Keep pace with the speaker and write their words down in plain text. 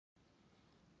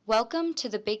Welcome to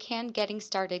the BigHand Getting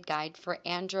Started Guide for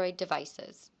Android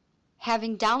devices.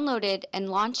 Having downloaded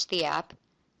and launched the app,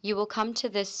 you will come to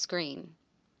this screen.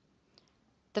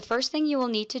 The first thing you will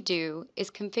need to do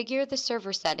is configure the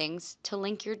server settings to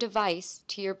link your device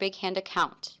to your BigHand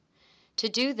account. To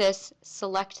do this,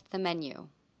 select the menu.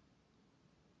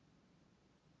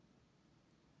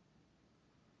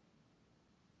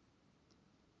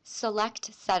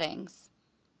 Select Settings.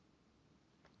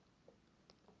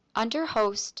 Under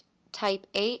Host, type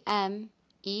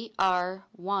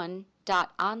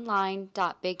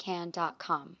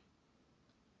amer1.online.bighand.com.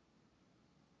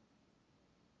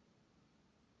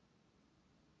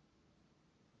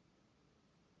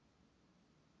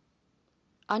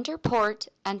 Under Port,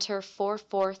 enter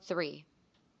 443.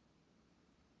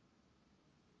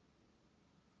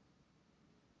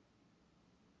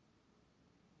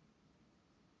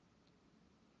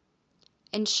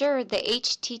 Ensure the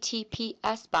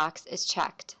HTTPS box is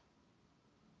checked.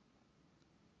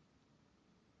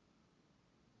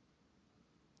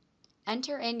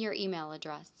 Enter in your email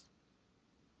address.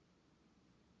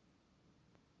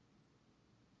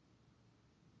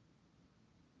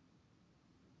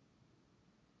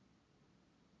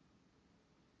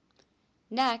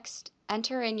 Next,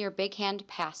 enter in your BigHand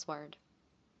password.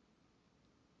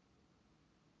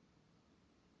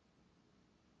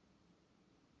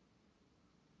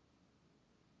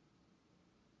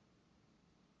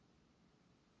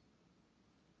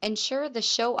 Ensure the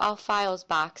Show All Files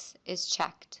box is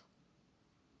checked.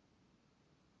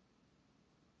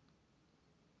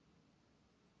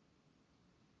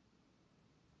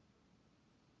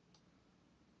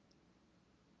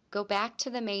 Go back to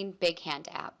the main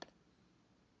BigHand app.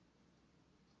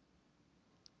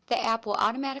 The app will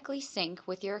automatically sync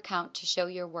with your account to show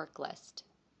your work list.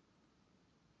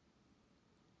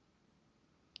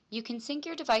 You can sync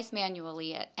your device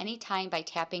manually at any time by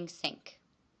tapping Sync.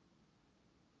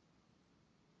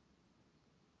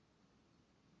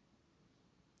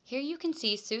 Here you can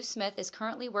see Sue Smith is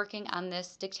currently working on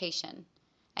this dictation.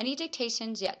 Any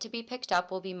dictations yet to be picked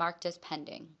up will be marked as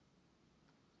pending.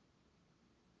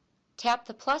 Tap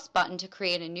the plus button to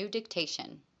create a new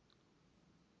dictation.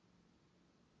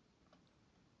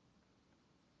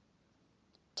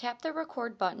 Tap the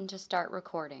record button to start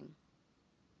recording.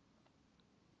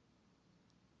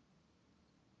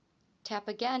 Tap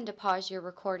again to pause your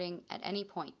recording at any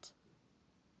point.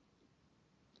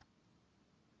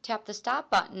 Tap the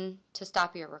stop button to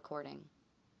stop your recording.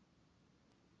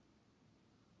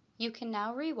 You can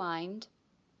now rewind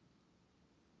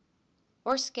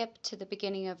or skip to the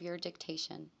beginning of your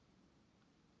dictation.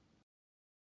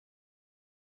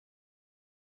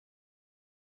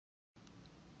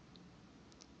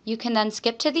 You can then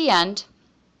skip to the end,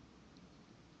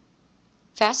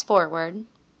 fast forward,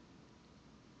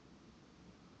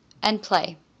 and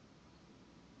play.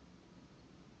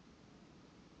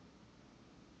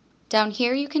 Down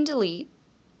here you can delete,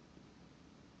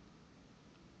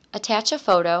 attach a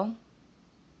photo,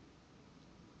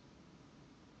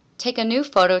 take a new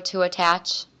photo to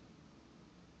attach,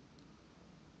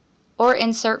 or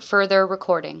insert further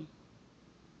recording.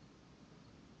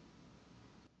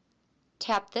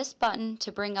 Tap this button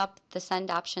to bring up the Send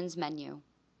Options menu.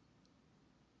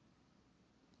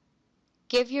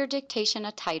 Give your dictation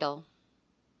a title.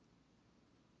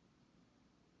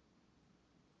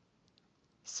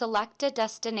 Select a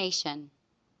destination.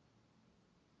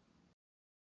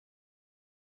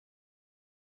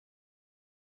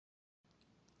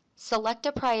 Select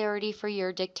a priority for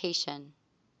your dictation.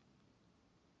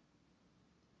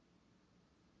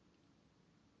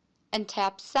 And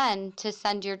tap Send to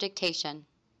send your dictation.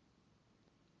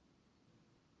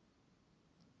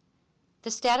 The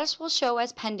status will show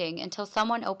as pending until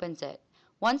someone opens it.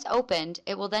 Once opened,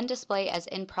 it will then display as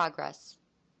in progress.